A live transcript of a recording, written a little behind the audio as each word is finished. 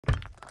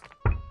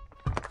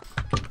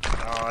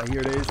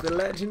Here it is, the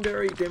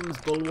legendary Dim's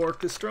Bulwark,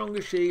 the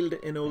strongest shield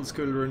in old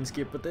school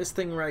RuneScape, but this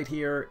thing right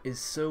here is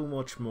so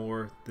much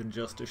more than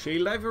just a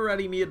shield. I've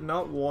already made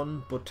not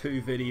one but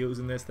two videos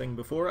in this thing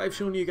before. I've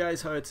shown you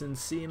guys how it's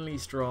insanely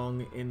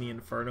strong in the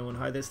Inferno and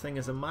how this thing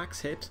has a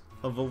max hit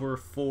of over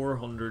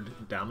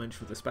 400 damage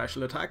with a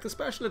special attack. The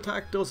special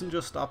attack doesn't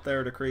just stop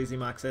there at a crazy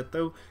max hit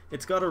though,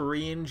 it's got a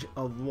range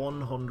of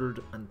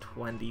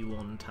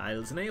 121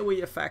 tiles, an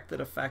AoE effect that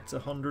affects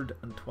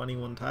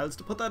 121 tiles.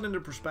 To put that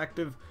into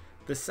perspective,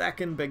 the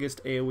second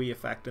biggest AoE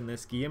effect in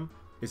this game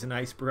is an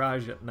Ice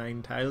Barrage at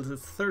 9 tiles.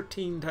 It's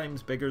 13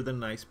 times bigger than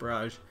an Ice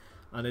Barrage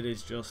and it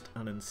is just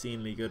an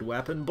insanely good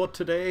weapon. But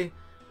today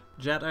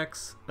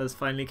JetX has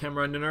finally come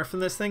around to nerfing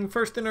this thing.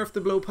 First they nerfed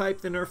the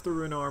blowpipe, they nerfed the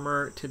rune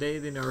armor, today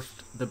they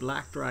nerfed the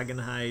black dragon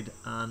hide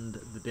and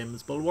the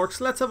Dim's Bulwark.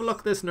 So let's have a look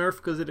at this nerf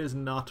because it is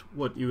not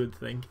what you would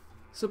think.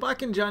 So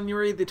back in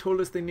January they told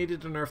us they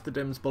needed to nerf the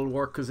Dim's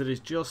Bulwark because it is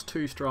just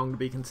too strong to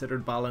be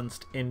considered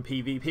balanced in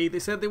PvP. They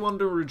said they wanted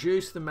to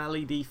reduce the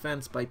melee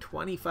defense by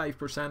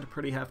 25%, a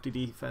pretty hefty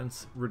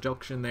defense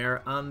reduction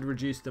there, and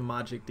reduce the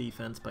magic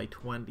defense by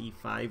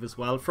 25 as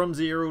well, from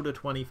 0 to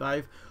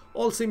 25.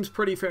 All seems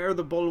pretty fair.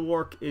 The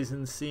Bulwark is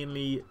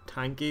insanely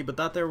tanky, but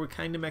that there would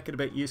kind of make it a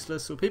bit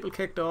useless, so people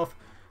kicked off.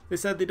 They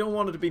said they don't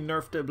want it to be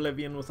nerfed to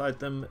oblivion without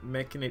them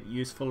making it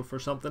useful for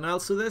something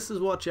else. So this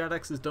is what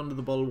JetX has done to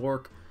the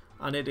Bulwark,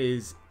 and it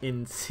is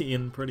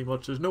insane pretty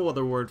much. There's no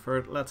other word for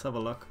it. Let's have a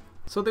look.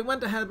 So they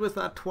went ahead with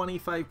that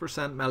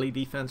 25% melee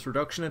defense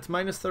reduction. It's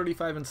minus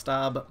 35 in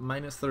stab,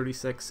 minus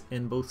 36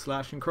 in both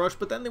slash and crush,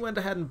 but then they went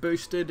ahead and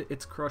boosted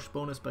its crush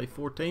bonus by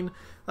 14.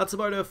 That's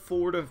about a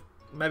 4 to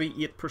maybe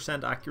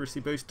 8% accuracy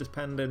boost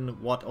depending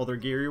what other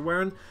gear you're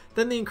wearing.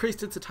 Then they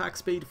increased its attack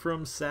speed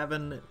from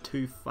 7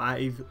 to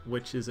 5,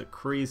 which is a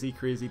crazy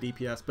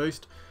DPS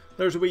boost.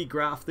 There's a wee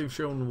graph they've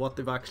shown what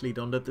they've actually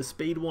done. That the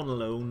speed one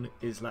alone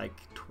is like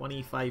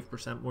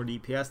 25% more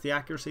DPS. The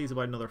accuracy is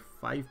about another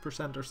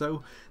 5% or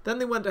so. Then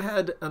they went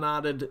ahead and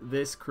added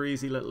this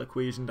crazy little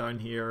equation down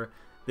here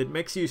that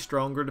makes you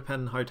stronger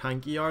depending on how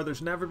tanky you are.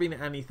 There's never been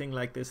anything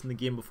like this in the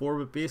game before,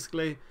 but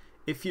basically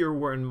if you're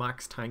wearing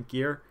max tank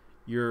gear,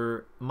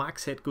 your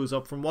max hit goes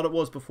up from what it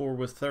was before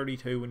was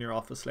 32 when you're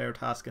off a Slayer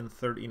task and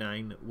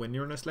 39 when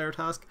you're in a Slayer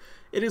task.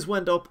 It has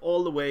went up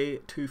all the way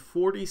to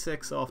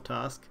 46 off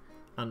task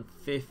and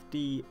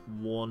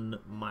 51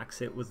 max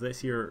hit with this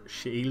here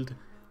shield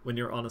when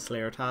you're on a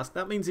Slayer task.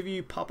 That means if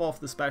you pop off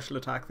the special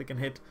attack that can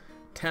hit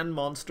 10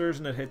 monsters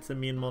and it hits the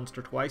main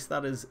monster twice,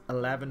 that is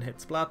 11 hit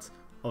splats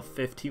of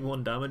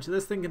 51 damage.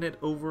 This thing can hit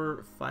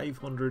over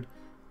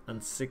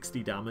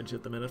 560 damage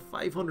at the minute.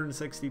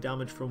 560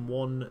 damage from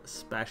one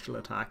special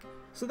attack.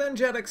 So then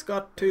JetX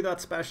got to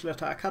that special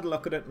attack, had a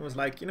look at it and was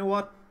like, you know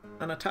what?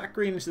 An attack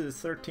range that is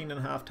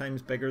 13.5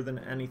 times bigger than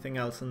anything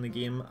else in the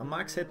game, a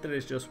max hit that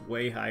is just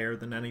way higher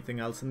than anything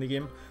else in the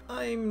game.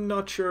 I'm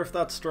not sure if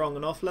that's strong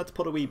enough. Let's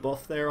put a wee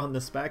buff there on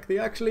the spec. They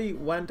actually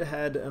went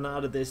ahead and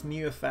added this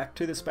new effect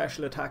to the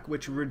special attack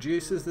which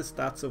reduces the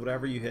stats of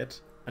whatever you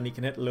hit, and you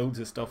can hit loads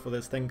of stuff with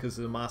this thing because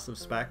it's a massive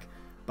spec,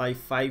 by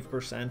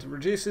 5%. It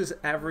reduces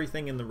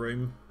everything in the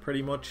room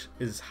pretty much.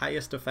 Is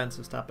highest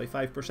offensive stat by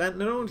 5%,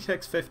 and it only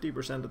takes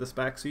 50% of the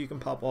spec, so you can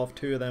pop off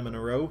 2 of them in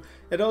a row.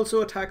 It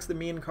also attacks the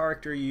main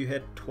character you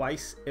hit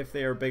twice if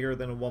they are bigger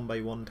than a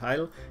 1x1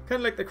 tile. Kind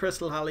of like the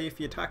Crystal Halley, if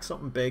you attack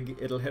something big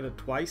it'll hit it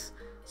twice.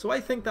 So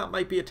I think that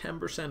might be a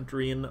 10%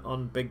 drain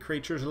on big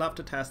creatures. I'll have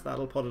to test that,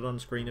 I'll put it on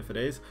screen if it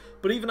is.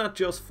 But even at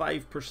just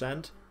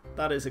 5%,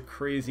 that is a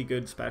crazy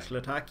good special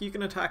attack. You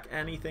can attack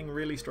anything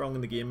really strong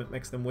in the game, it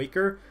makes them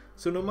weaker.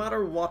 So no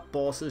matter what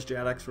bosses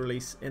JetX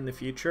release in the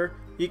future,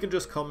 you can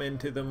just come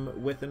into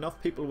them with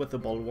enough people with the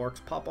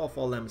bulwarks, pop off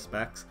all them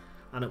specs,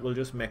 and it will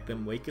just make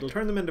them weak. It'll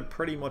turn them into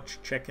pretty much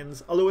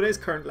chickens. Although it is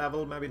current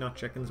level, maybe not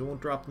chickens. It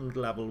won't drop them to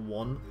level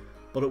 1,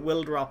 but it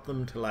will drop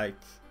them to like,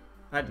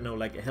 I don't know,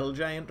 like a hill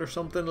giant or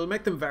something. It'll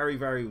make them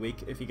very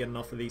weak if you get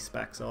enough of these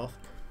specs off.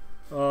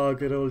 Oh,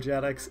 good old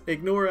JetX.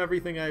 Ignore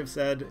everything I've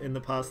said in the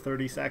past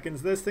 30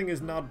 seconds. This thing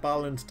is not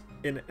balanced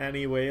in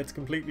any way. It's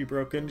completely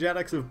broken.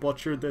 JetX have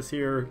butchered this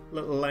here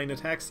little line of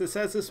text. It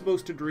says it's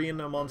supposed to drain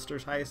a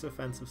monster's highest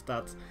offensive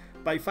stats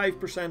by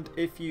 5%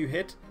 if you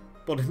hit,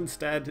 but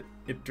instead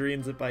it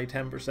drains it by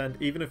 10%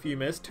 even if you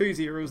miss. 2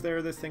 zeros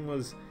there. This thing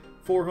was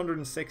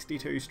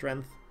 462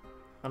 strength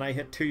and I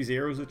hit 2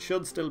 zeros. It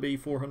should still be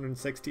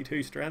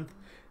 462 strength.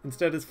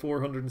 Instead it's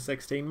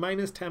 416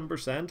 minus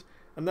 10%.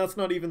 And that's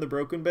not even the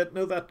broken bit.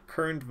 No, that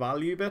current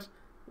value bit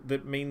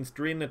that means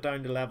draining it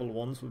down to level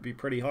 1s would be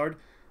pretty hard.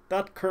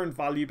 That current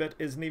value bit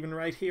isn't even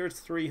right here. It's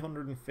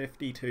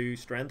 352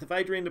 strength. If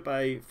I drained it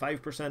by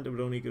 5%, it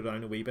would only go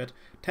down a wee bit.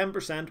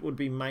 10% would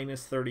be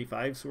minus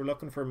 35. So we're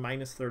looking for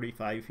minus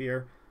 35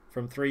 here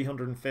from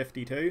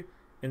 352.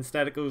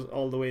 Instead, it goes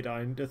all the way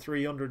down to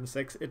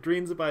 306. It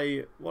drains it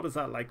by, what is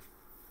that, like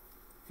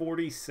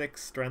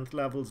 46 strength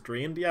levels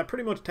drained? Yeah,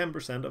 pretty much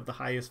 10% of the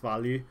highest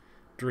value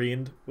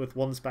drained with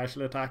one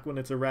special attack when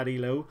it's already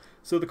low.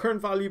 So the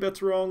current value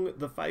bit's wrong,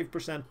 the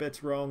 5%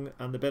 bit's wrong,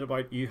 and the bit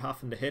about you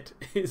having to hit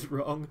is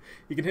wrong.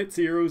 You can hit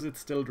zeros, it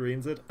still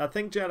drains it. I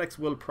think Jetix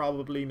will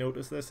probably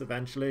notice this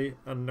eventually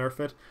and nerf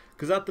it,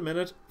 because at the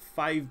minute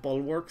 5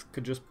 bulwarks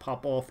could just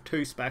pop off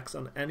 2 specs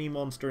on any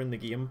monster in the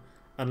game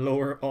and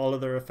lower all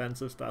of their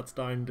offensive stats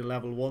down to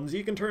level 1s.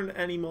 You can turn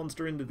any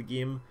monster into the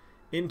game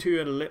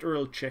into a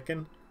literal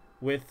chicken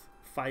with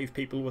 5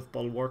 people with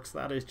bulwarks.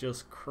 That is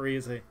just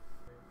crazy.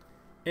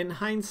 In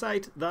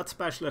hindsight, that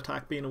special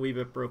attack being a wee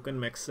bit broken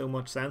makes so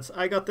much sense.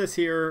 I got this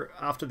here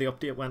after the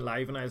update went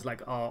live and I was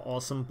like, oh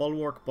awesome,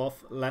 bulwark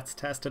buff, let's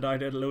test it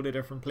out at a load of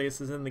different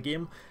places in the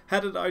game.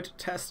 Headed out,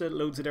 tested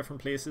loads of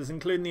different places,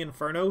 including the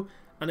Inferno,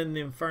 and in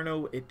the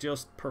Inferno it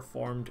just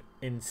performed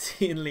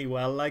insanely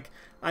well. Like,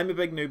 I'm a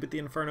big noob at the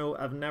Inferno.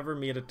 I've never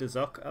made it to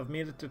Zuck. I've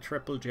made it to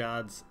triple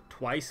Jads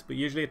twice, but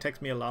usually it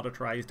takes me a lot of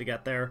tries to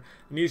get there,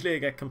 and usually I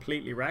get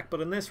completely wrecked.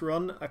 But in this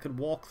run I could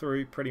walk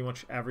through pretty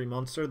much every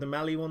monster. The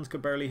melee ones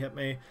could barely hit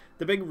me,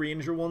 the big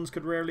ranger ones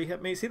could rarely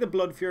hit me. See the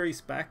Blood Fury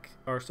spec,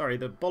 or sorry,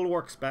 the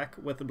Bulwark spec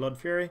with the Blood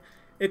Fury,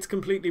 it's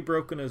completely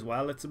broken as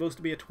well. It's supposed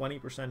to be a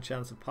 20%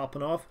 chance of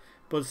popping off,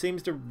 but it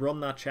seems to run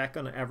that check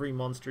on every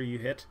monster you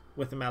hit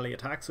with a melee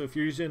attack. So if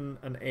you're using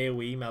an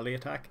AoE melee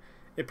attack,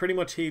 it pretty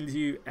much heals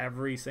you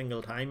every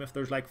single time. If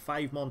there's like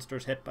 5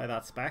 monsters hit by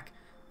that spec,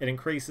 it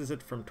increases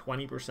it from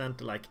 20%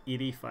 to like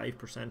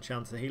 85%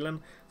 chance of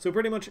healing. So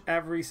pretty much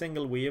every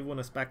single wave when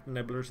I spec the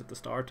nibblers at the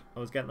start, I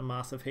was getting a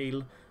massive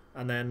heal,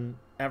 and then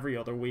every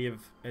other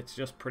wave it's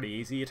just pretty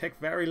easy. You take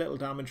very little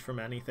damage from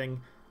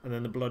anything, and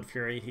then the Blood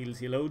Fury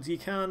heals you loads. You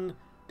can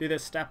do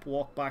this step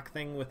walk back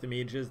thing with the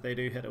mages. They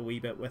do hit a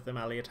wee bit with the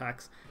melee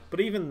attacks, but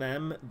even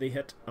them, they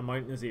hit a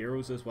mountain of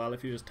zeros as well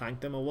if you just tank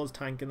them. I was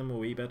tanking them a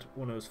wee bit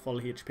when I was full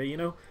HP, you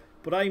know,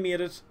 but I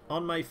made it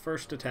on my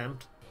first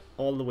attempt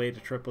all the way to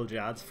triple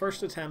Jads.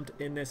 First attempt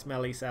in this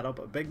melee setup,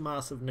 a big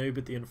massive noob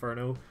at the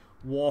Inferno,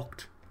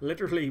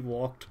 literally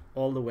walked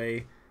all the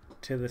way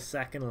to the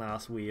second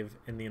last wave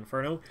in the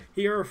Inferno.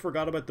 Here I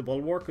forgot about the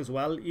Bulwark as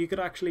well. You could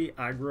actually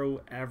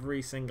aggro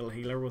every single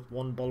healer with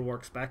one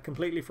Bulwark spec.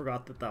 Completely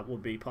forgot that that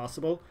would be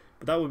possible,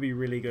 but that would be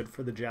really good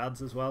for the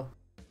Jads as well.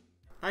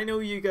 I know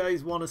you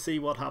guys want to see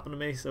what happened to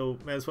me, so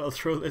may as well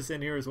throw this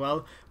in here as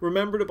well.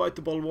 Remembered about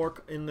the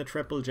Bulwark in the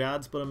triple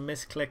Jads, but I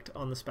misclicked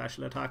on the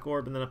special attack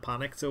orb and then I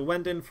panicked. So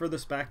went in for the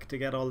spec to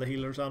get all the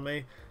healers on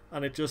me,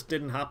 and it just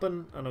didn't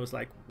happen. And I was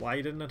like, why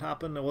didn't it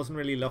happen? I wasn't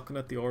really looking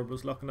at the orb, I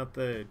was looking at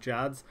the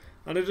Jads,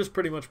 and I just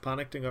pretty much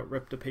panicked and got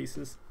ripped to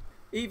pieces.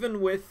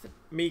 Even with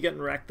me getting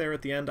wrecked there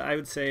at the end, I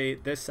would say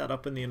this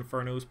setup in the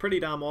Inferno is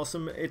pretty damn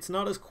awesome. It's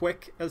not as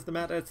quick as the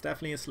meta, it's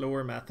definitely a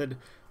slower method,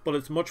 but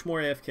it's much more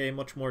AFK,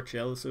 much more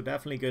chill, so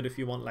definitely good if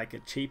you want like a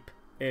cheap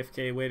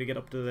AFK way to get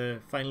up to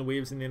the final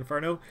waves in the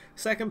Inferno.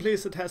 Second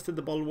place I tested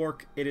the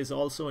Bulwark. It is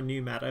also a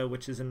new meta,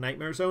 which is in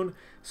Nightmare Zone.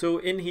 So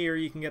in here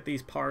you can get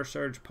these Power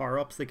Surge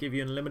power-ups that give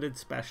you unlimited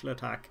special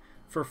attack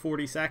for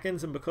 40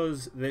 seconds, and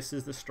because this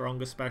is the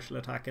strongest special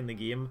attack in the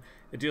game,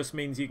 it just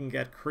means you can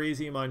get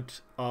crazy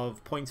amount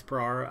of points per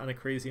hour and a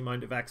crazy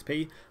amount of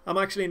XP. I'm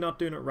actually not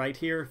doing it right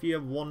here. If you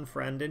have one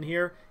friend in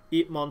here,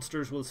 8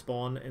 monsters will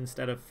spawn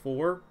instead of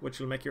 4, which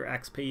will make your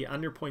XP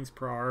and your points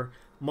per hour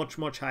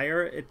much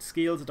higher. It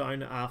scales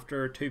down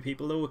after 2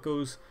 people though. It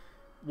goes,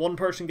 one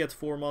person gets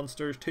 4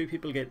 monsters, 2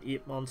 people get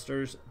 8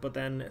 monsters, but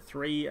then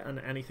 3 and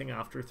anything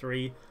after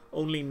 3,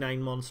 only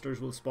 9 monsters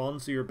will spawn.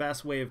 So your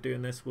best way of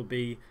doing this will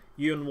be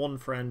you and one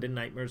friend in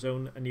Nightmare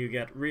Zone, and you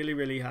get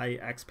really high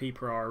XP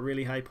per hour,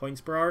 really high points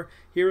per hour.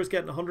 Here I was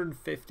getting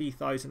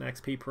 150,000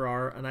 XP per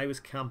hour, and I was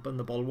camping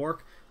the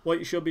Bulwark. What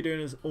you should be doing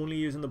is only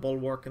using the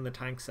Bulwark in the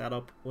tank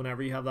setup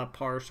whenever you have that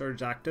Power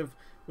Surge active.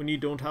 When you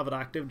don't have it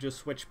active, just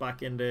switch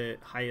back into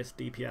highest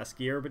DPS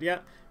gear. But yeah,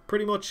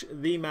 pretty much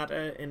the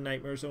meta in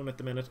Nightmare Zone at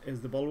the minute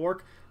is the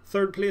Bulwark.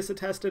 Third place I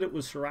tested it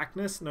was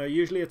Sarachnis. Now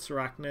usually at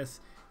Sarachnis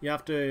you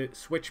have to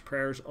switch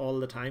prayers all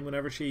the time.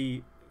 Whenever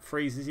she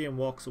freezes you and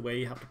walks away,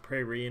 you have to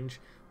pray range.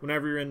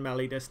 Whenever you're in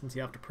melee distance,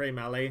 you have to pray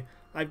melee.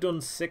 I've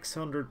done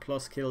 600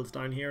 plus kills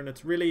down here, and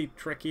it's really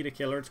tricky to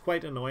kill her. It's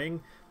quite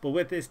annoying, but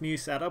with this new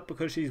setup,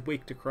 because she's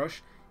weak to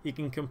crush, you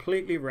can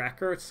completely wreck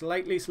her. It's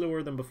slightly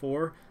slower than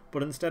before,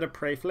 but instead of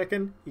pray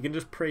flicking, you can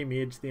just pray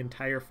mage the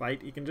entire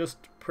fight. You can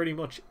just pretty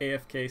much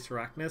AFK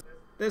Sarachnis.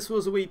 This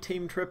was a wee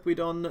team trip we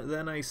done,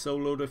 then I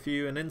soloed a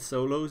few, and in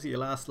solos you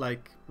last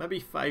like maybe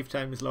 5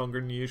 times longer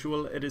than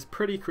usual. It is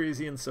pretty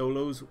crazy in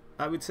solos.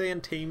 I would say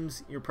in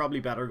teams you're probably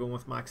better going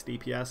with max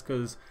DPS,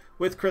 because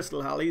with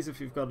Crystal Hallies,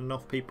 if you've got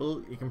enough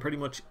people, you can pretty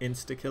much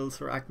insta-kill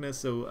Sarachnis,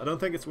 so I don't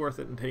think it's worth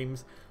it in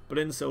teams, but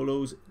in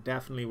solos,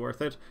 definitely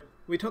worth it.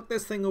 We took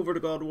this thing over to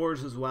God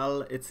Wars as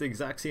well. It's the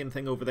exact same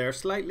thing over there,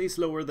 slightly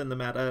slower than the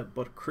meta,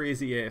 but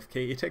crazy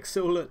AFK. You take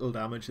so little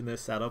damage in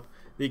this setup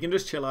that you can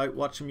just chill out,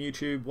 watch some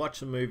YouTube, watch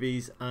some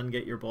movies, and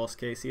get your boss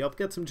Casey up.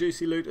 Get some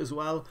juicy loot as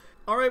well.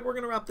 Alright, we're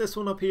going to wrap this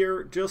one up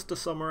here. Just to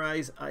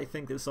summarise, I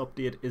think this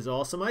update is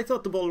awesome. I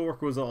thought the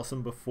Bulwark was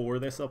awesome before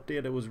this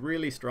update. It was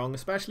really strong,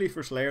 especially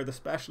for Slayer. The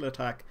special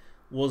attack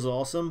was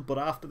awesome, but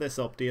after this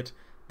update,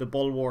 the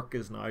Bulwark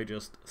is now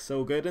just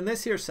so good. And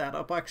this here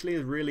setup actually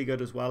is really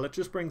good as well. It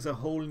just brings a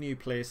whole new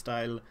play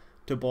style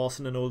to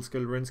bossing an old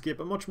school RuneScape,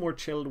 a much more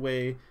chilled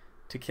way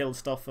to kill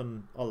stuff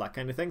and all that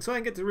kind of thing. So I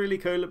think it's really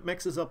cool. It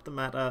mixes up the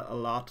meta a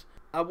lot.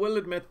 I will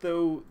admit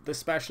though, the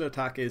special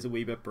attack is a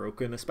wee bit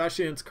broken,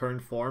 especially in its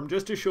current form.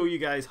 Just to show you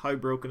guys how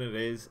broken it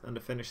is and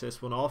to finish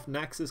this one off,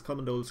 Nex is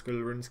coming to old school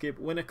RuneScape.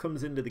 When it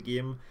comes into the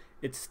game,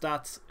 its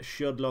stats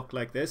should look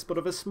like this, but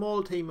if a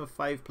small team of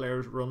 5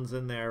 players runs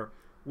in there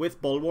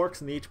with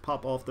Bulwarks and they each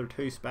pop off their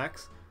 2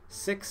 specs,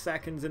 6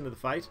 seconds into the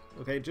fight,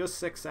 okay, just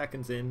 6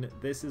 seconds in,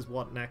 this is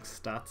what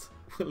Nex stats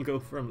will go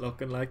from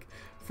looking like.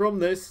 From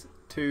this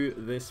to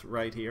this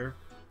right here.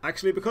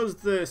 Actually, because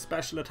the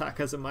special attack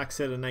has a max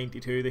hit of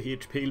 92, the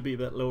HP will be a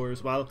bit lower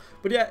as well.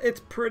 But yeah, it's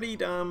pretty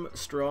damn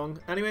strong.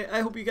 Anyway, I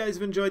hope you guys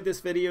have enjoyed this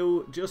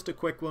video. Just a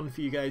quick one for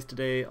you guys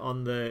today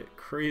on the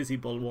crazy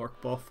Bulwark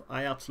buff.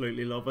 I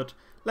absolutely love it.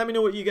 Let me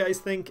know what you guys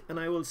think, and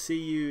I will see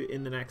you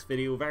in the next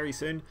video very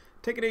soon.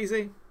 Take it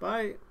easy.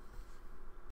 Bye.